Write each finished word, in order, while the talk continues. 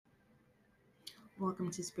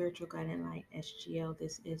Welcome to Spiritual Guiding Light SGL.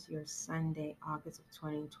 This is your Sunday, August of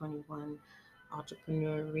 2021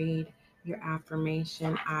 entrepreneur read. Your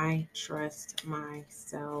affirmation: I trust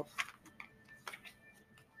myself.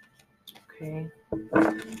 Okay.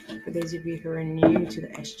 For those of you who are new to the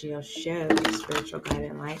SGL show, Spiritual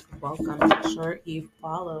Guiding Light, welcome. Make sure you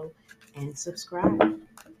follow and subscribe.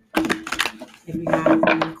 If you have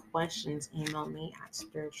any questions, email me at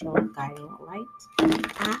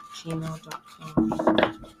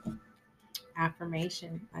spiritualguidinglight@gmail.com.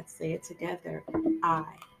 Affirmation. Let's say it together. I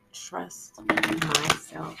trust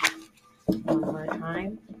myself. One more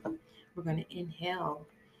time. We're going to inhale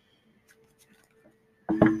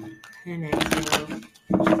and exhale.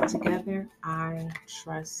 Together, I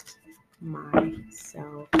trust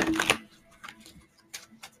myself.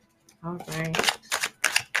 All right.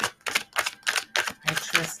 I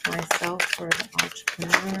trust myself for the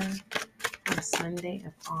entrepreneur on Sunday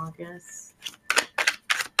of August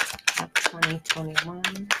of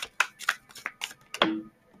 2021.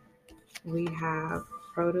 We have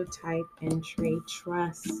prototype entry: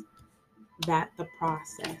 trust that the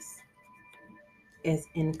process is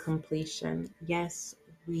in completion. Yes,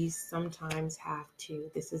 we sometimes have to.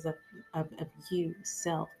 This is of you,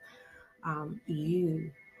 self.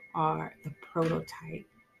 You are the prototype.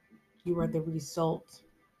 You are the result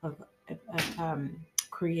of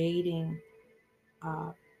creating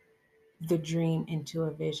uh, the dream into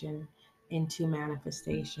a vision, into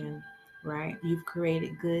manifestation, right? You've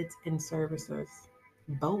created goods and services,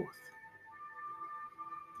 both,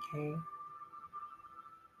 okay?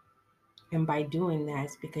 And by doing that,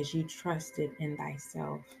 it's because you trusted in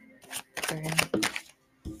thyself, okay?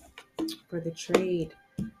 For the trade,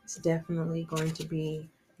 it's definitely going to be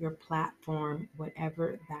your platform,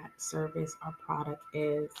 whatever that service or product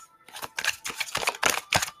is.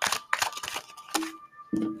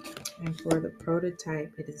 And for the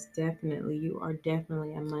prototype, it is definitely, you are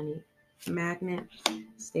definitely a money magnet,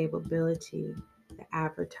 stability, the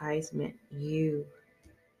advertisement, you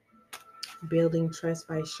building trust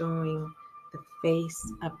by showing the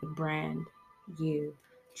face of the brand, you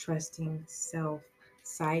trusting self.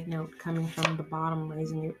 Side note: coming from the bottom,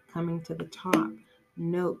 raising your, coming to the top.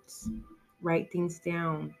 Notes: write things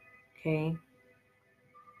down, okay?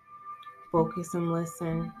 Focus and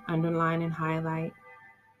listen, underline and highlight.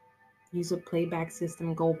 Use a playback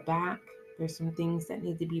system, go back. There's some things that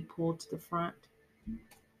need to be pulled to the front,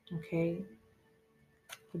 okay?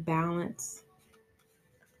 The balance,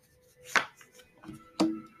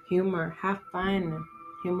 humor, have fun.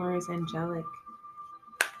 Humor is angelic.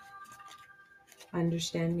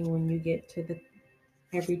 Understanding when you get to the,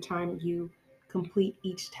 every time you complete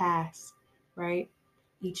each task, right?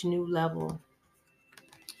 Each new level,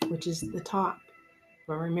 which is the top.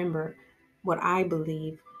 But remember, what I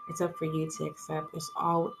believe, it's up for you to accept. It's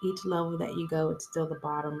all, each level that you go, it's still the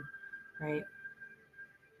bottom, right?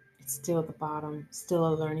 It's still the bottom, still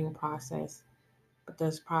a learning process. But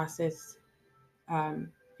those process,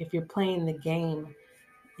 um, if you're playing the game,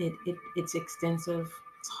 it's extensive.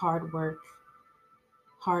 It's hard work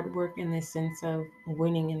in the sense of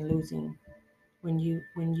winning and losing. When you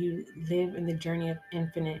live in the journey of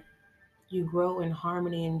infinite, you grow in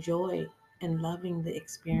harmony and joy and loving the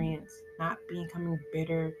experience, not becoming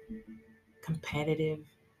bitter, competitive.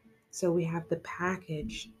 So we have the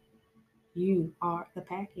package. You are the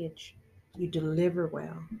package. You deliver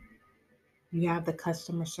well. You have the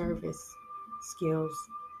customer service skills.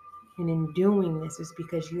 And in doing this is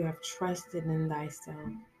because you have trusted in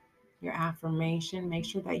thyself. Your affirmation, make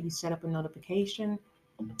sure that you set up a notification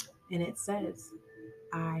and it says,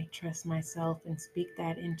 I trust myself, and speak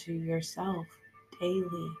that into yourself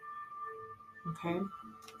daily. Okay?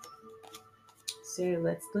 So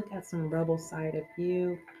let's look at some rebel side of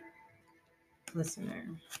you, listener.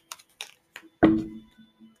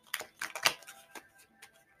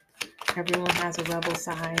 Everyone has a rebel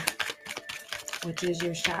side, which is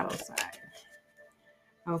your shadow side.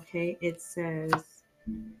 Okay, it says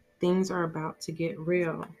things are about to get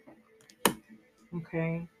real.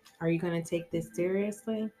 Okay, are you going to take this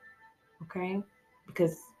seriously? Okay,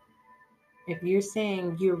 because if you're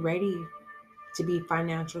saying you're ready to be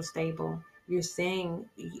financial stable, you're saying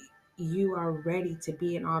you are ready to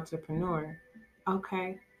be an entrepreneur.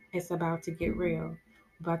 Okay, it's about to get real.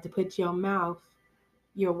 About to put your mouth,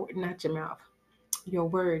 your, not your mouth, your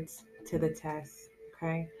words to the test.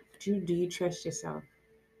 Okay, do you trust yourself?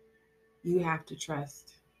 You have to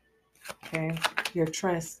trust. Okay, your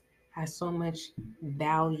trust has so much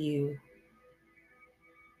value.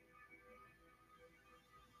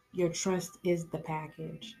 Your trust is the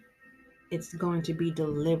package. It's going to be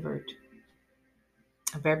delivered.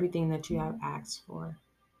 of everything that you have asked for.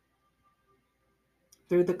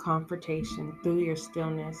 Through the confrontation, through your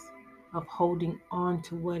stillness of holding on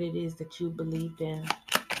to what it is that you believed in.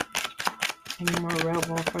 And more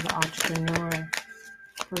rebel for the entrepreneur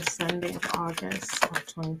for Sunday of August of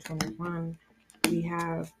 2021. We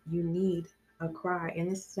have You Need a Cry,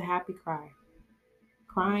 and this is a happy cry.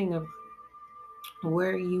 Crying of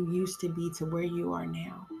where you used to be to where you are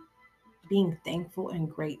now. Being thankful and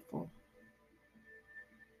grateful.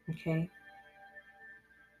 Okay?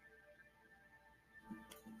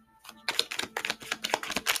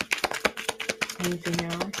 Anything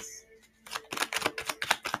else?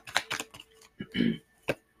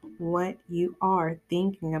 What you are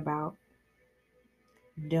thinking about,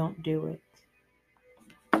 don't do it.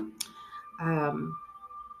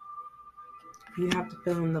 You have to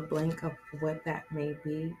fill in the blank of what that may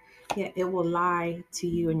be. Yeah, it will lie to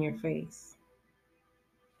you in your face.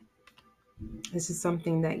 This is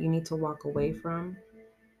something that you need to walk away from,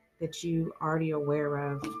 that you already aware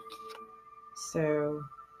of. So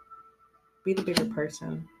be the bigger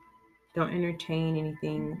person. Don't entertain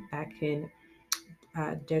anything that can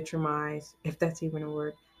detriment, if that's even a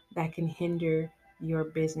word, that can hinder your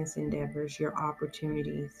business endeavors, your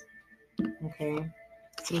opportunities. Okay.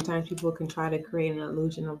 Sometimes people can try to create an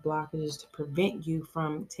illusion of blockages to prevent you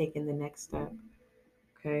from taking the next step.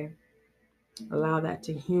 Okay. Allow that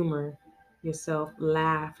to humor yourself.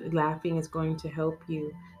 Laughing is going to help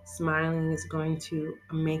you. Smiling is going to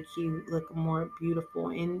make you look more beautiful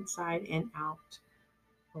inside and out.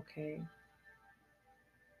 Okay.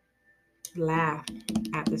 Laugh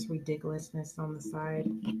at this ridiculousness on the side.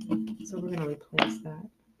 So we're going to replace that.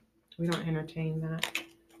 We don't entertain that.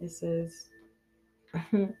 This is,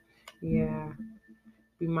 yeah.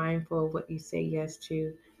 Be mindful of what you say yes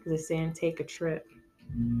to. Because it's saying take a trip.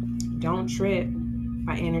 Don't trip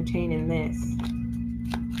by entertaining this.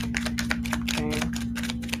 Okay.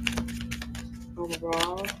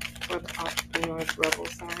 Overall, for the entrepreneur's rebel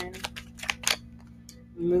sign,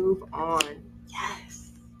 move on.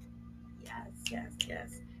 Yes. Yes, yes,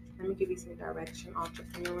 yes. Let me give you some direction,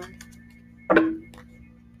 entrepreneur.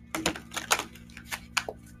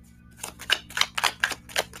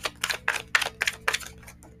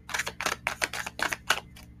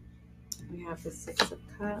 We have the Six of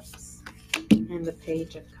Cups and the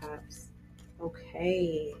Page of Cups.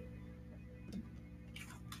 Okay.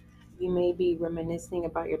 You may be reminiscing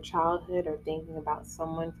about your childhood or thinking about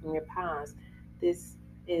someone from your past. This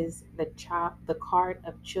is the card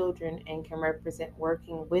of children and can represent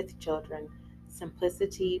working with children,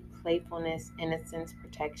 simplicity, playfulness, innocence,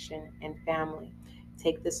 protection, and family.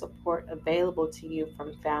 Take the support available to you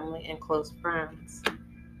from family and close friends.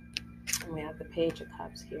 And we have the Page of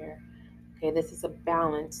Cups here. Okay, this is a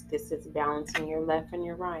balance. This is balancing your left and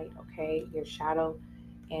your right, okay? Your shadow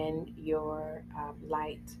and your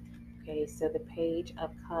light. Okay, so the Page of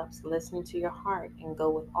Cups, listen to your heart and go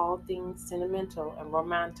with all things sentimental and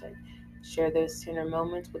romantic. Share those tender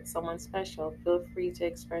moments with someone special. Feel free to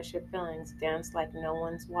express your feelings. Dance like no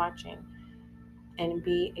one's watching. And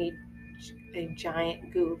be a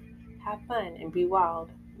giant goof. Have fun and be wild,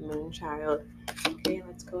 Moonchild. Okay,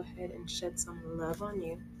 let's go ahead and shed some love on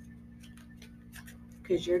you,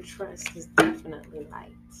 because your trust is definitely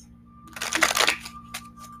light.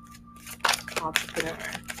 Entrepreneur.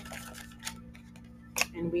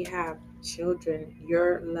 And we have children.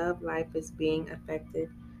 Your love life is being affected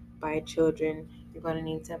by children. You're going to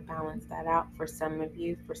need to balance that out for some of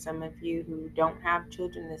you. For some of you who don't have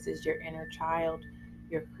children, this is your inner child,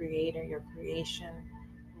 your creator, your creation.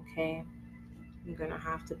 Okay? You're going to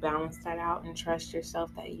have to balance that out and trust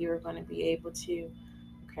yourself that you're going to be able to.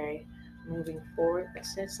 Okay? Moving forward,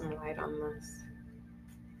 let's shed some light on this.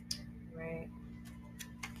 Right?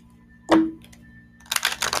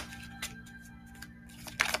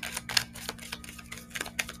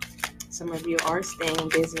 Some of you are staying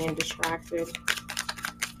busy and distracted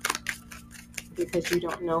because you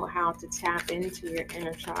don't know how to tap into your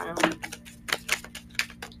inner child.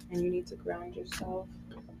 And you need to ground yourself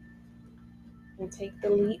and take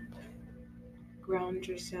the leap. Ground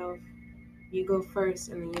yourself. You go first,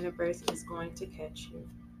 and the universe is going to catch you.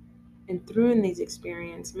 And through these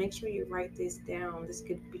experiences, make sure you write this down. This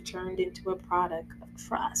could be turned into a product of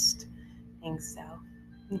trust and self.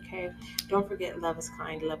 Okay. Don't forget, love is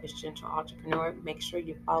kind, love is gentle, entrepreneur. Make sure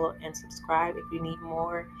you follow and subscribe. If you need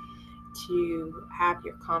more to have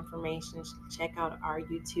your confirmations, check out our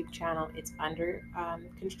YouTube channel. It's under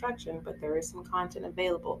construction, but there is some content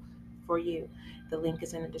available for you. The link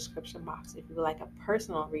is in the description box. If you would like a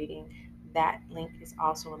personal reading, that link is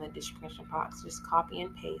also in the description box. Just copy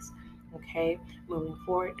and paste Okay, moving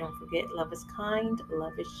forward, don't forget love is kind,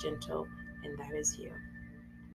 love is gentle, and that is you.